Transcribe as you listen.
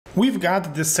We've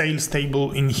got the sales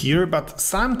table in here, but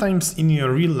sometimes in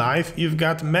your real life, you've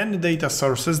got many data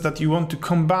sources that you want to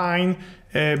combine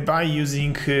by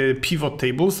using pivot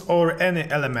tables or any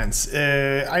elements.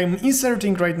 I'm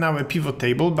inserting right now a pivot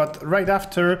table, but right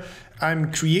after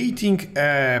I'm creating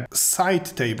a side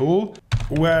table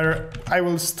where I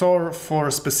will store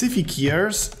for specific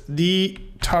years the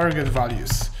target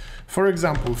values. For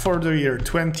example, for the year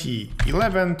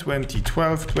 2011,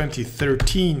 2012,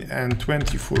 2013 and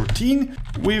 2014,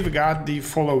 we've got the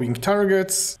following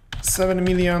targets: 7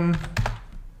 million,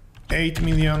 8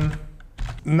 million,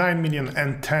 9 million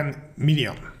and 10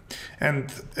 million. And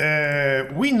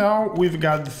we know we've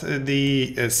got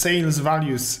the sales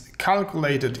values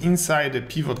calculated inside the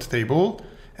pivot table,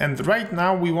 and right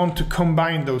now we want to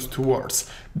combine those two words.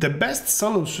 The best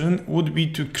solution would be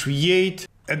to create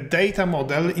a data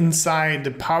model inside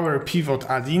the Power Pivot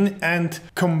add-in and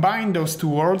combine those two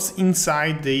words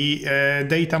inside the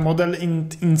data model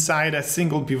inside a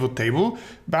single pivot table.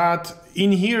 But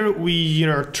in here we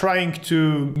are trying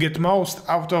to get most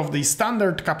out of the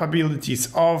standard capabilities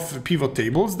of pivot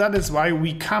tables. That is why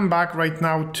we come back right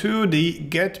now to the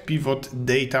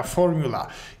GETPIVOTDATA formula.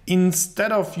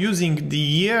 Instead of using the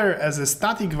year as a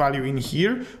static value in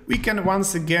here, we can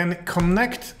once again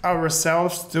connect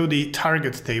ourselves to the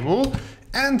target table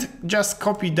and just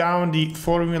copy down the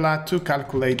formula to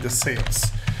calculate the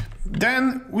sales.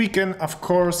 Then we can of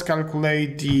course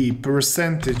calculate the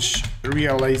percentage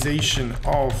realization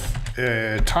of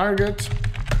target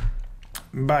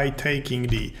by taking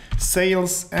the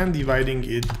sales and dividing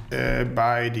it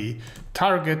by the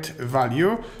target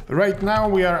value. Right now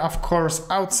we are of course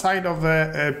outside of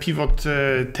a pivot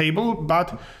table,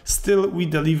 but still we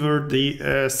deliver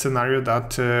the scenario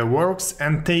that works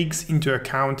and takes into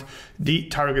account the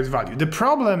target value. The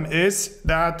problem is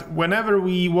that whenever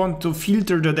we want to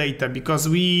filter the data, because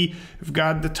we've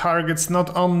got the targets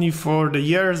not only for the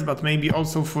years but maybe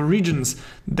also for regions,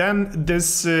 then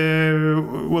this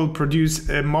will produce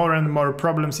more and more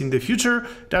problems in the future.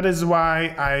 That is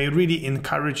why I really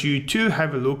encourage you to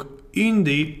have a look in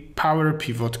the Power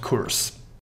Pivot course.